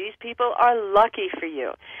places. These people are lucky for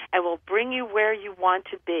you and will bring you where you want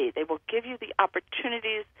to be. They will give you the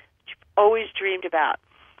opportunities that you've always dreamed about.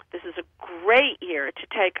 This is a great year to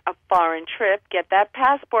take a foreign trip, get that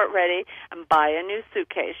passport ready, and buy a new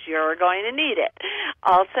suitcase. You're going to need it.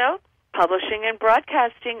 Also, publishing and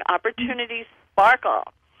broadcasting opportunities sparkle.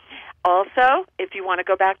 Also, if you want to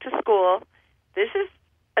go back to school, this is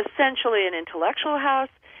essentially an intellectual house,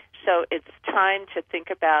 so it's time to think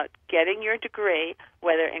about getting your degree,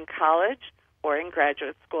 whether in college or in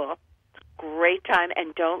graduate school. It's a great time,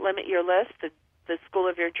 and don't limit your list. The school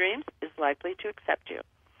of your dreams is likely to accept you.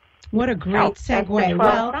 What a great segue.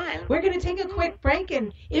 Well, we're going to take a quick break,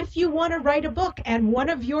 and if you want to write a book and one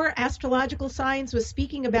of your astrological signs was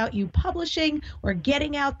speaking about you publishing or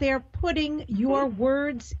getting out there, putting your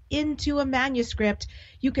words into a manuscript,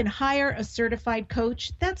 you can hire a certified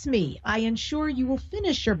coach. That's me. I ensure you will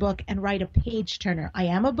finish your book and write a page turner. I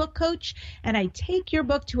am a book coach, and I take your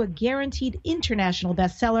book to a guaranteed international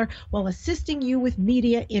bestseller while assisting you with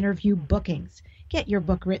media interview bookings. Get your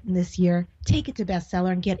book written this year, take it to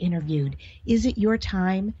bestseller, and get interviewed. Is it your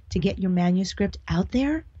time to get your manuscript out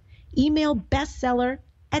there? Email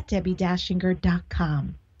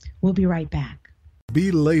bestseller@DebbiDachinger.com. We'll be right back.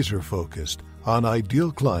 Be laser focused on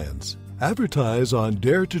ideal clients. Advertise on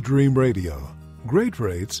Dare to Dream Radio. Great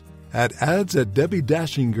rates at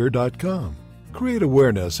ads@DebbiDachinger.com. Create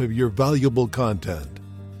awareness of your valuable content.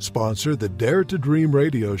 Sponsor the Dare to Dream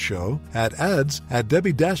radio show at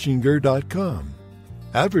ads@DebbiDachinger.com.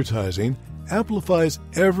 Advertising amplifies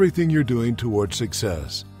everything you're doing towards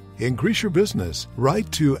success. Increase your business.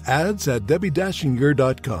 Write to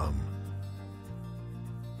ads@DebbiDachinger.com.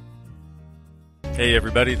 Hey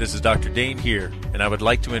everybody, this is Dr. Dane here, and I would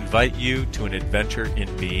like to invite you to an adventure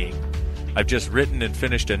in being. I've just written and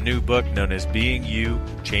finished a new book known as Being You,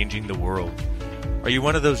 Changing the World. Are you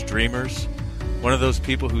one of those dreamers? One of those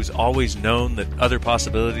people who's always known that other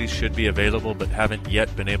possibilities should be available but haven't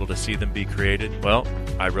yet been able to see them be created? Well,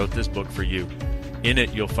 I wrote this book for you. In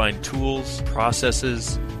it, you'll find tools,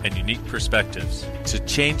 processes, and unique perspectives to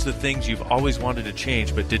change the things you've always wanted to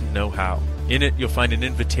change but didn't know how. In it, you'll find an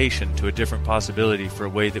invitation to a different possibility for a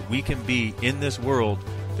way that we can be in this world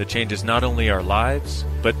that changes not only our lives,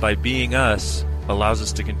 but by being us, allows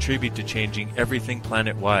us to contribute to changing everything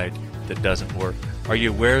planet-wide that doesn't work. Are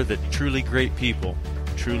you aware that truly great people,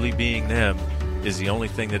 truly being them, is the only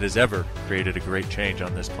thing that has ever created a great change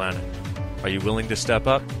on this planet? Are you willing to step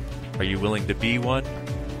up? Are you willing to be one?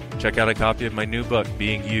 Check out a copy of my new book,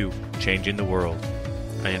 Being You, Changing the World.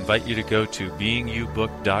 I invite you to go to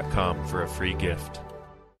beingyoubook.com for a free gift.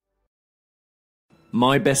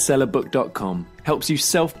 MyBestsellerBook.com helps you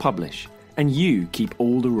self-publish, and you keep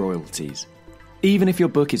all the royalties. Even if your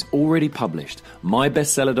book is already published,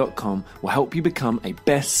 MyBestseller.com will help you become a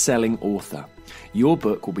best-selling author. Your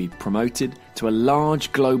book will be promoted to a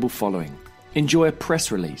large global following. Enjoy a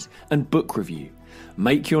press release and book review.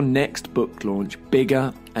 Make your next book launch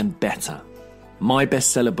bigger and better.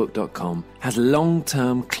 MyBestsellerBook.com has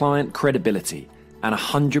long-term client credibility and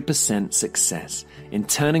 100% success in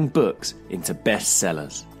turning books into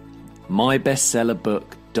bestsellers.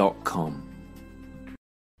 MyBestsellerBook.com.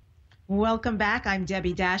 Welcome back. I'm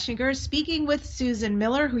Debbi Dachinger, speaking with Susan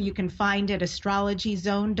Miller, who you can find at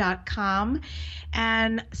astrologyzone.com.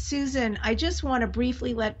 And Susan, I just want to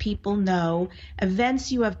briefly let people know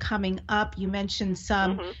events you have coming up. You mentioned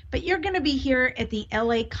some, but you're going to be here at the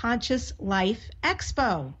LA Conscious Life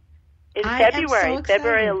Expo. In February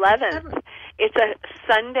 11th. It's a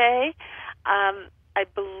Sunday. I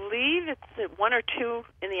believe it's at 1 or 2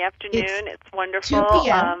 in the afternoon. It's wonderful. 2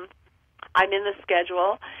 p.m. I'm in the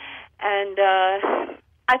schedule. And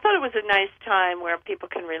I thought it was a nice time where people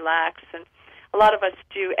can relax. And a lot of us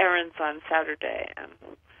do errands on Saturday and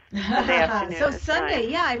Sunday afternoon. So Sunday,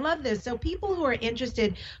 yeah, I love this. So people who are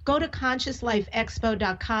interested, go to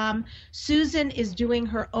consciouslifeexpo.com. Susan is doing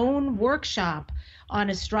her own workshop on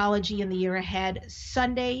astrology in the year ahead,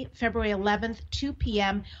 Sunday, February 11th, 2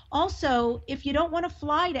 p.m. Also, if you don't want to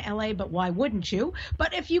fly to LA, but why wouldn't you?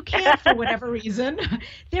 But if you can't for whatever reason,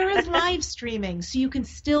 there is live streaming, so you can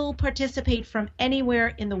still participate from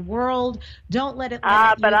anywhere in the world. Don't let it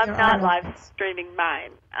limit you. But I'm not live streaming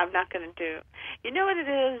mine. I'm not going to do. You know what it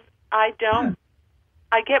is? I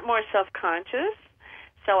get more self-conscious,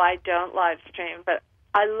 so I don't live stream. But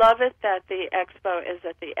I love it that the expo is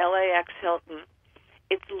at the LAX Hilton.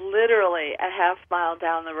 It's literally a half mile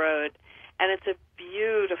down the road, and it's a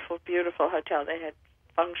beautiful, beautiful hotel. They had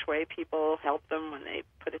feng shui people help them when they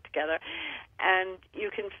put it together. And you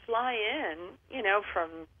can fly in,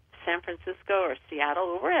 from San Francisco or Seattle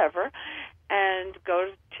or wherever, and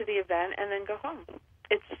go to the event and then go home.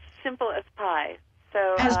 It's simple as pie.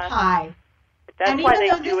 So pie. That's why they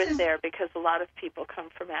do it there, because a lot of people come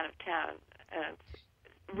from out of town. And it's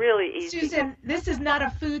really easy. Susan, this is not a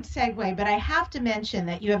food segue, but I have to mention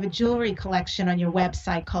that you have a jewelry collection on your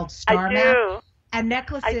website called Star Map. I do. And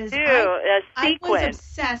necklaces. I do. I was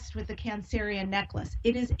obsessed with the Cancerian necklace.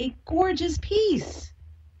 It is a gorgeous piece.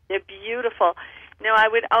 They're beautiful. No, I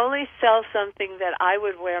would only sell something that I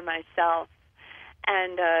would wear myself.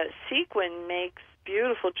 And Sequin makes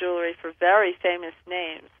beautiful jewelry for very famous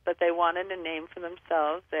names, but they wanted a name for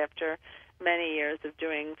themselves after many years of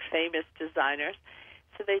doing famous designers.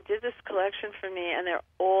 So they did this collection for me, and they're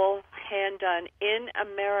all hand-done in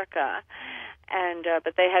America. And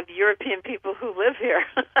but they have European people who live here,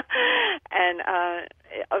 and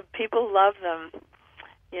people love them.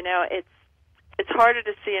 It's harder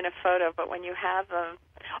to see in a photo, but when you have them.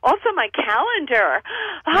 Also, my calendar.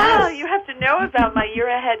 Yes. You have to know about my year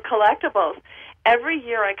ahead collectibles. Every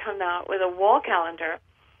year I come out with a wall calendar,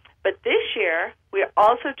 but this year we're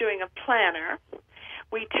also doing a planner.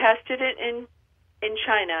 We tested it in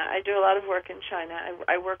China. I do a lot of work in China.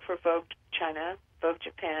 I work for Vogue China, Vogue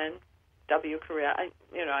Japan, W Korea. I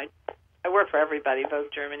work for everybody,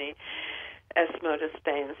 Vogue Germany, Esmoda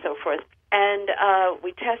Spain, and so forth. And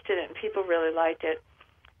we tested it, and people really liked it.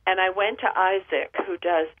 And I went to Isaac, who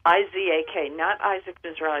does IZAK, not Isaac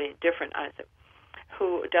Mizrahi, different Isaac,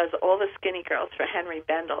 who does all the skinny girls for Henry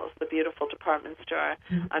Bendel's, the beautiful department store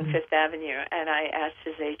on Fifth Avenue. And I asked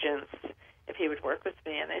his agents if he would work with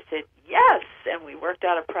me, and they said yes, and we worked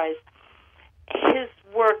out a price. His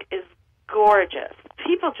work is gorgeous.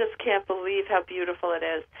 People just can't believe how beautiful it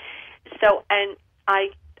is. So, and I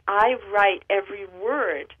write every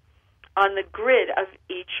word on the grid of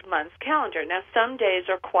each month's calendar. Now, some days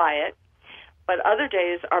are quiet, but other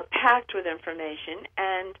days are packed with information.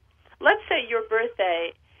 And let's say your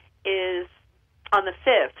birthday is on the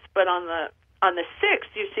 5th, but on the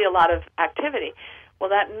 6th you see a lot of activity. Well,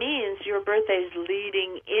 that means your birthday is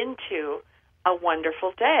leading into a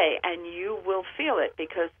wonderful day, and you will feel it,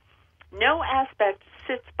 because no aspect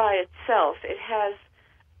sits by itself. It has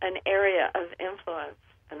an area of influence,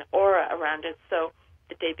 an aura around it. So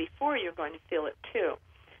the day before, you're going to feel it too.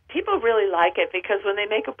 People really like it, because when they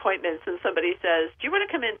make appointments and somebody says, do you want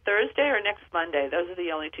to come in Thursday or next Monday? Those are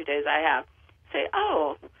the only 2 days I have. Say,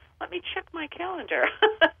 oh, let me check my calendar.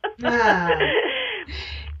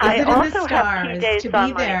 I also have key days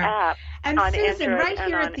on my app. And on Susan, Android right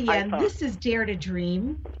here at the end, this is Dare to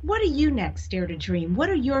Dream. What are you next, Dare to Dream? What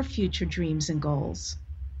are your future dreams and goals?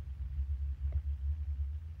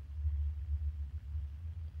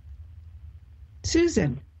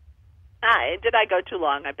 Susan. Hi, did I go too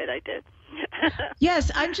long? I bet I did. Yes,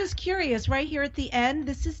 I'm just curious. Right here at the end,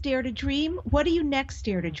 this is Dare to Dream. What are you next,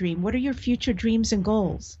 Dare to Dream? What are your future dreams and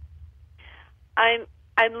goals?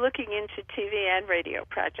 I'm looking into TV and radio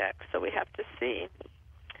projects, so we have to see.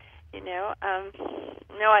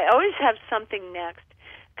 I always have something next,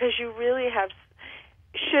 because you really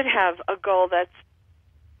should have a goal that's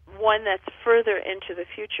further into the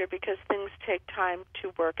future, because things take time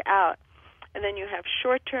to work out. And then you have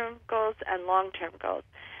short-term goals and long-term goals.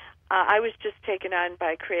 I was just taken on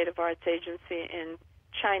by a creative arts agency in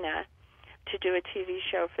China, to do a TV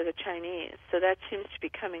show for the Chinese. So that seems to be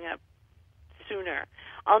coming up sooner.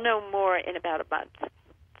 I'll know more in about a month.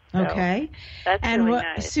 So okay. That's and really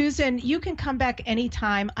nice. Susan, you can come back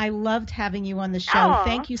anytime. I loved having you on the show.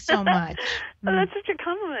 Thank you so much. Well, that's such a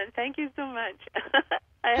compliment. Thank you so much.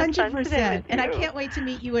 100%. And I can't wait to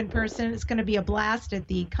meet you in person. It's going to be a blast at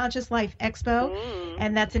the Conscious Life Expo.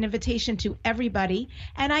 And that's an invitation to everybody.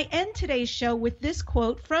 And I end today's show with this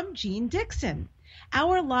quote from Jean Dixon.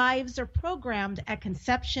 Our lives are programmed at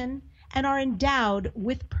conception and are endowed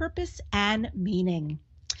with purpose and meaning.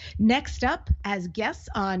 Next up, as guests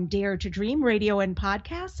on Dare to Dream radio and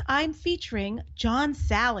podcasts, I'm featuring John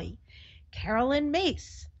Sally, Carolyn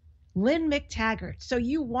Mace, Lynn McTaggart. So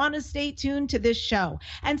you want to stay tuned to this show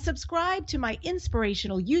and subscribe to my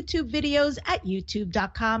inspirational YouTube videos at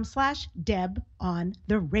youtube.com/Deb on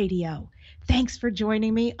the radio. Thanks for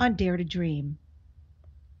joining me on Dare to Dream.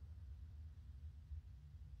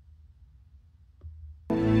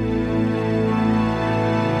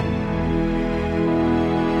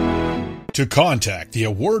 To contact the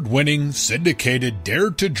award-winning syndicated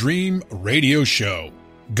Dare to Dream radio show,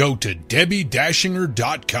 go to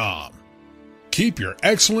DebbiDachinger.com. Keep your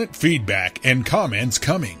excellent feedback and comments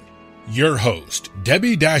coming. Your host,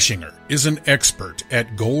 Debbi Dachinger, is an expert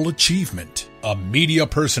at goal achievement, a media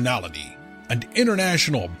personality, an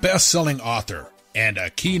international best-selling author, and a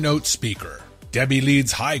keynote speaker. Debbi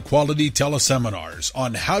leads high-quality teleseminars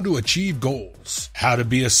on how to achieve goals, how to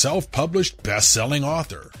be a self-published best-selling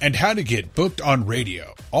author, and how to get booked on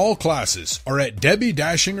radio. All classes are at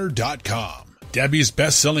DebbiDachinger.com. Debbi's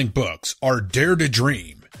best-selling books are Dare to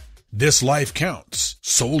Dream, This Life Counts,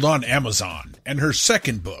 sold on Amazon, and her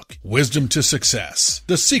second book, Wisdom to Success,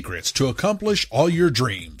 The Secrets to Accomplish All Your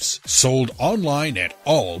Dreams, sold online at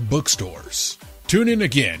all bookstores. Tune in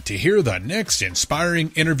again to hear the next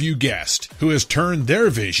inspiring interview guest who has turned their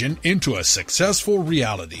vision into a successful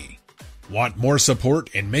reality. Want more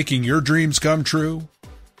support in making your dreams come true?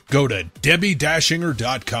 Go to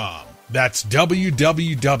DebbiDachinger.com. That's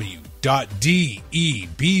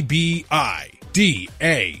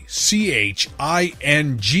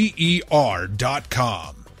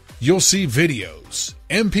www.DebbiDachinger.com. You'll see videos,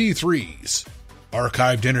 MP3s,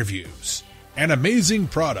 archived interviews, and amazing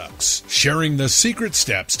products sharing the secret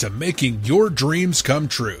steps to making your dreams come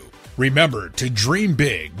true. Remember to dream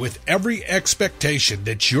big with every expectation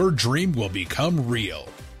that your dream will become real.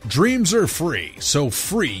 Dreams are free, so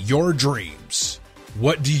free your dreams.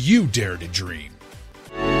 What do you dare to dream?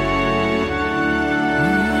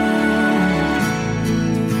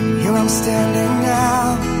 Here I'm standing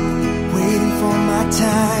now, waiting for my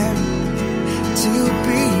time to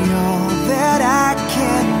be all that I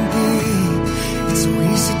can be. It's so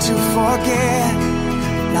easy to forget,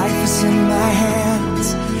 life is in my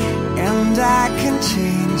hands, and I can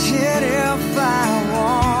change it if I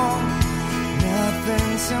want.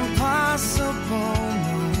 Nothing's impossible.